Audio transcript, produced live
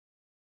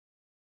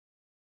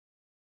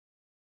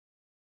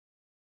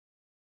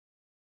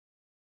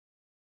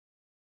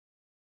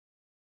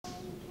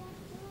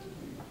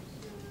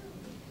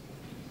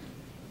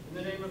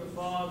name of the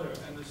Father,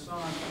 and the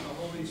Son, and the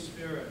Holy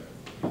Spirit.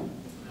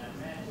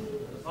 Amen.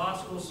 The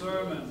Paschal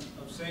Sermon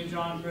of St.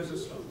 John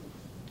Chrysostom.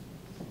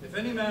 If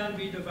any man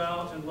be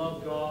devout and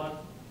love God,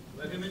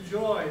 let him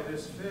enjoy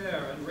this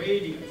fair and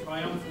radiant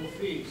triumphal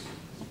feast.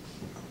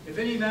 If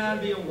any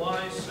man be a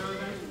wise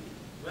servant,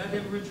 let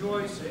him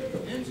rejoicing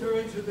enter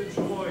into the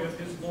joy of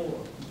his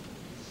Lord.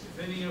 If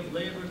any have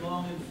labored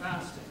long in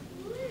fasting,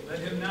 let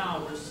him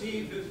now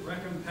receive his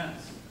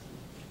recompense.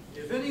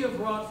 If any have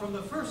wrought from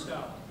the first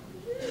hour,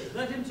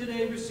 let him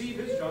today receive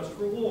his just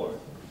reward.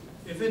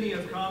 If any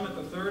have come at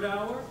the third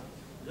hour,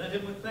 let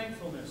him with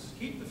thankfulness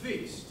keep the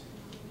feast.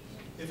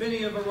 If any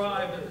have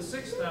arrived at the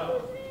sixth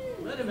hour,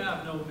 let him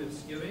have no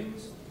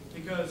misgivings,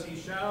 because he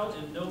shall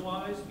in no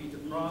wise be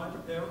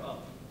deprived thereof.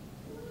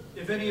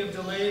 If any have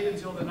delayed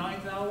until the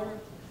ninth hour,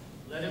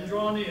 let him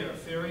draw near,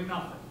 fearing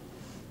nothing.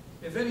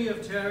 If any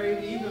have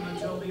tarried even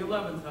until the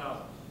 11th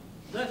hour,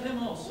 let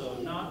him also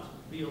not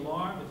be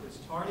alarmed at his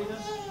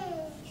tardiness.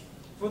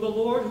 For the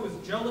Lord, who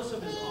is jealous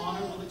of his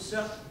honor, will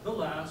accept the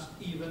last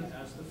even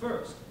as the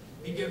first.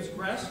 He gives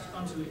rest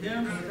unto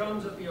him who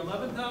comes at the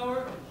 11th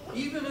hour,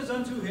 even as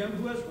unto him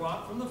who has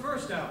wrought from the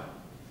first hour.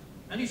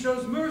 And he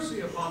shows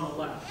mercy upon the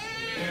last,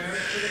 compared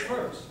to the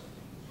first.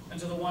 And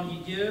to the one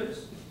he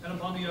gives, and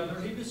upon the other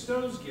he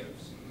bestows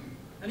gifts.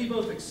 And he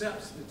both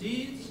accepts the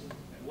deeds,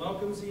 and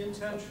welcomes the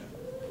intention,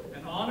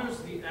 and honors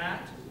the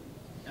act,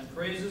 and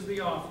praises the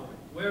offering.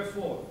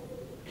 Wherefore,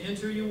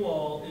 enter you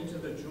all into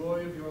the joy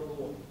of your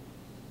Lord,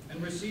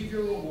 and receive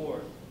your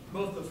reward,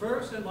 both the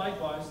first and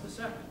likewise the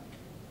second.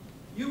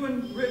 You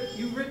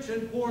rich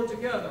and poor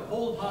together,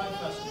 hold high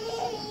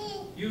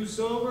festival. You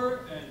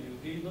sober and you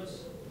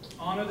heedless,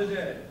 honor the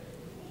day.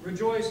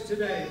 Rejoice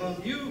today,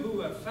 both you who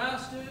have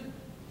fasted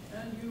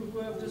and you who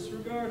have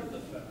disregarded the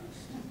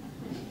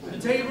fast. The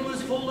table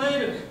is full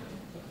laden.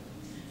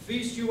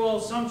 Feast you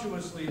all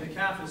sumptuously, the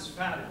calf is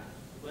fatted.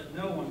 Let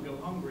no one go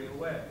hungry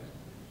away.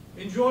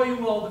 Enjoy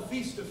you all the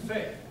feast of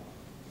faith.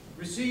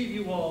 Receive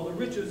you all the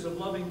riches of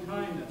loving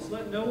kindness.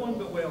 Let no one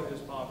bewail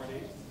his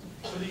poverty,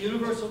 for the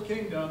universal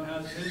kingdom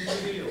has been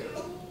revealed.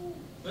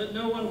 Let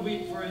no one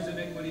weep for his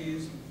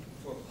iniquities,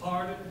 for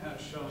pardon has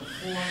shone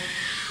forth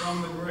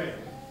from the grave.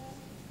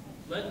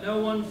 Let no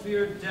one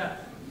fear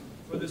death,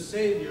 for the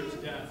Savior's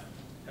death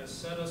has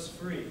set us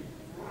free.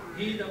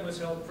 He that was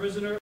held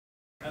prisoner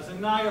has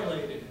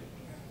annihilated it.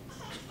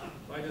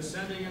 By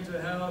descending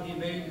into hell, he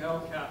made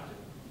hell captive.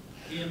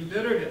 He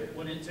embittered it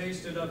when it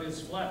tasted of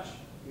his flesh.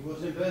 He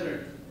was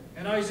embittered.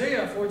 And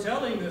Isaiah,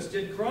 foretelling this,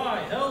 did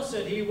cry, hell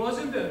said he was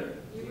embittered.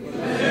 He was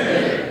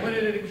embittered. When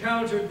it had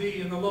encountered thee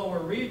in the lower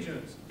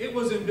regions, it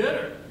was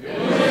embittered. It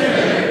was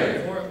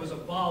embittered. For it was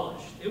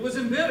abolished. It was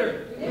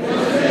embittered. It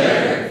was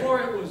embittered.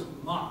 For it was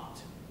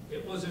mocked.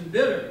 It was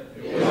embittered.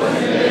 It was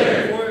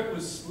embittered. For it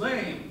was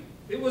slain.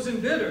 It was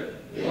embittered.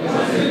 It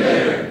was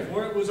embittered.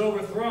 For it was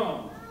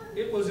overthrown.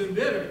 It was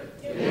embittered.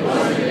 It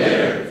was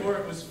embittered. For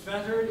it was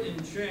fettered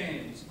in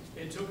chains.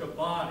 It took a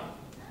body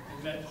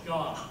and met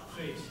God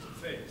face to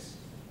face.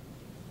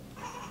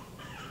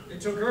 It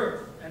took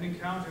earth and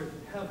encountered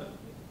heaven.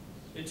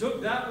 It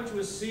took that which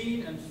was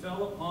seen and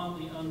fell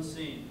upon the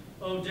unseen.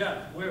 O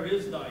death, where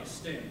is thy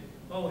sting?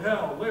 O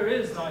hell, where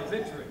is thy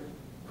victory?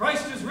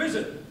 Christ is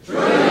risen.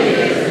 Truly he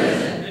is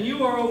risen. And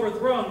you are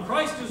overthrown.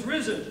 Christ is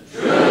risen.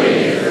 Truly he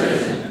is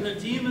risen. And the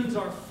demons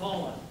are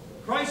fallen.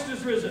 Christ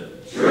is risen.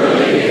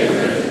 Truly he is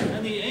risen.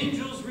 And the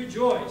angels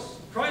rejoice.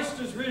 Christ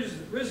is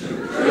risen.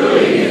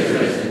 Truly he is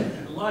risen.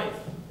 And life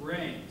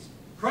reigns.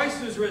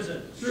 Christ is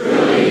risen.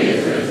 Truly he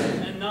is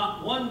risen. And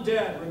not one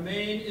dead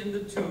remain in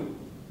the tomb.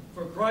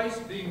 For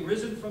Christ, being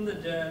risen from the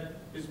dead,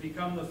 is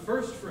become the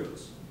first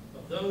fruits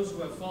of those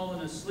who have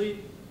fallen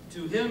asleep.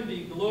 To him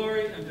be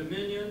glory and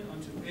dominion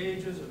unto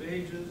ages of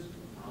ages.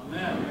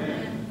 Amen.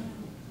 Amen.